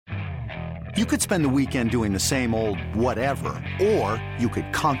You could spend the weekend doing the same old whatever, or you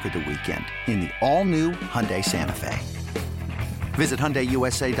could conquer the weekend in the all-new Hyundai Santa Fe. Visit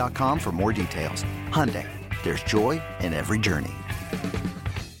HyundaiUSA.com for more details. Hyundai, there's joy in every journey.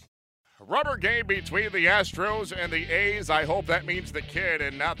 Rubber game between the Astros and the A's. I hope that means the kid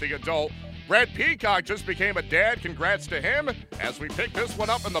and not the adult. Brad Peacock just became a dad. Congrats to him as we pick this one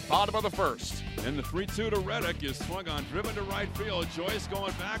up in the bottom of the first. And the 3-2 to Reddick is swung on, driven to right field. Joyce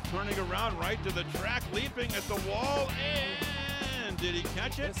going back, turning around right to the track, leaping at the wall, and did he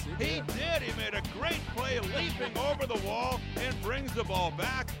catch it? Yes, he did. He made a great play, leaping over the wall and brings the ball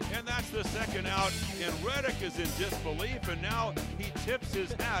back, and that's the second out. And Reddick is in disbelief, and now he tips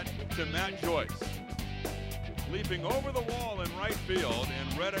his hat to Matt Joyce. Leaping over the wall in right field,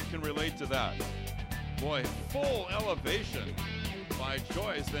 and Reddick can relate to that. Boy, full elevation by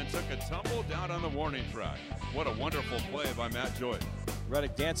Joyce, then took a tumble down on the warning track. What a wonderful play by Matt Joyce.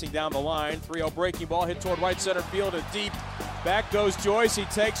 Reddick dancing down the line. 3-0 breaking ball hit toward right center field and deep. Back goes Joyce. He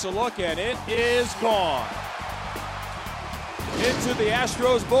takes a look, and it is gone. Into the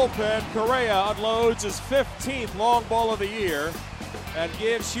Astros bullpen, Correa unloads his 15th long ball of the year and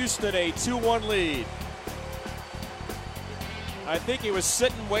gives Houston a 2-1 lead. I think he was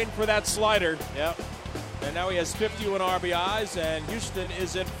sitting waiting for that slider. Yep. And now he has 51 RBIs, and Houston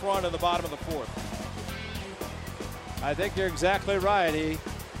is in front of the bottom of the fourth. I think you're exactly right.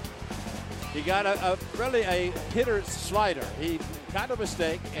 He got a really a hitter's slider. He got a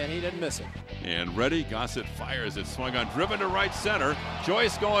mistake, and he didn't miss it. And ready, Gossett fires it, swung on, driven to right center.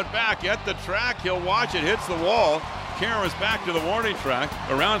 Joyce going back at the track. He'll watch it, hits the wall. Cameras back to the warning track.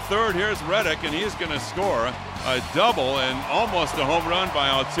 Around third, here's Reddick, and he's going to score a double and almost a home run by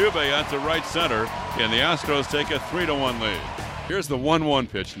Altuve out to right center. And the Astros take a 3-1 lead. Here's the 1-1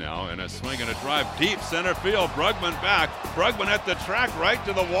 pitch now, and a swing and a drive deep center field. Brugman back. Brugman at the track, right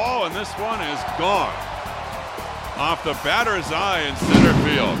to the wall, and this one is gone. Off the batter's eye in center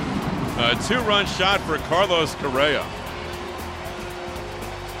field. A 2-run shot for Carlos Correa.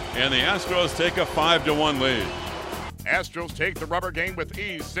 And the Astros take a 5-1 lead. Astros take the rubber game with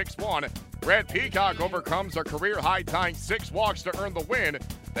ease, 6-1. Brad Peacock overcomes a career-high tying 6 walks to earn the win,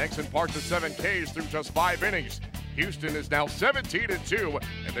 thanks in part to 7 Ks through just 5 innings. Houston is now 17-2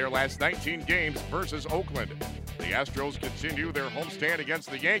 in their last 19 games versus Oakland. The Astros continue their homestand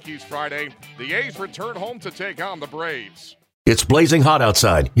against the Yankees Friday. The A's return home to take on the Braves. It's blazing hot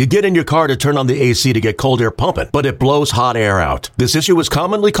outside. You get in your car to turn on the AC to get cold air pumping, but it blows hot air out. This issue is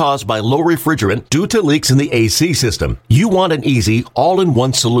commonly caused by low refrigerant due to leaks in the AC system. You want an easy,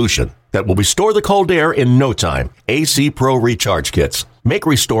 all-in-one solution that will restore the cold air in no time. AC Pro Recharge Kits make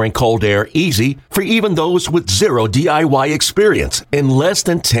restoring cold air easy for even those with zero DIY experience in less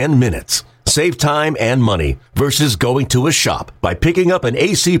than 10 minutes. Save time and money versus going to a shop by picking up an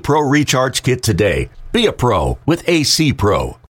AC Pro Recharge Kit today. Be a pro with AC Pro.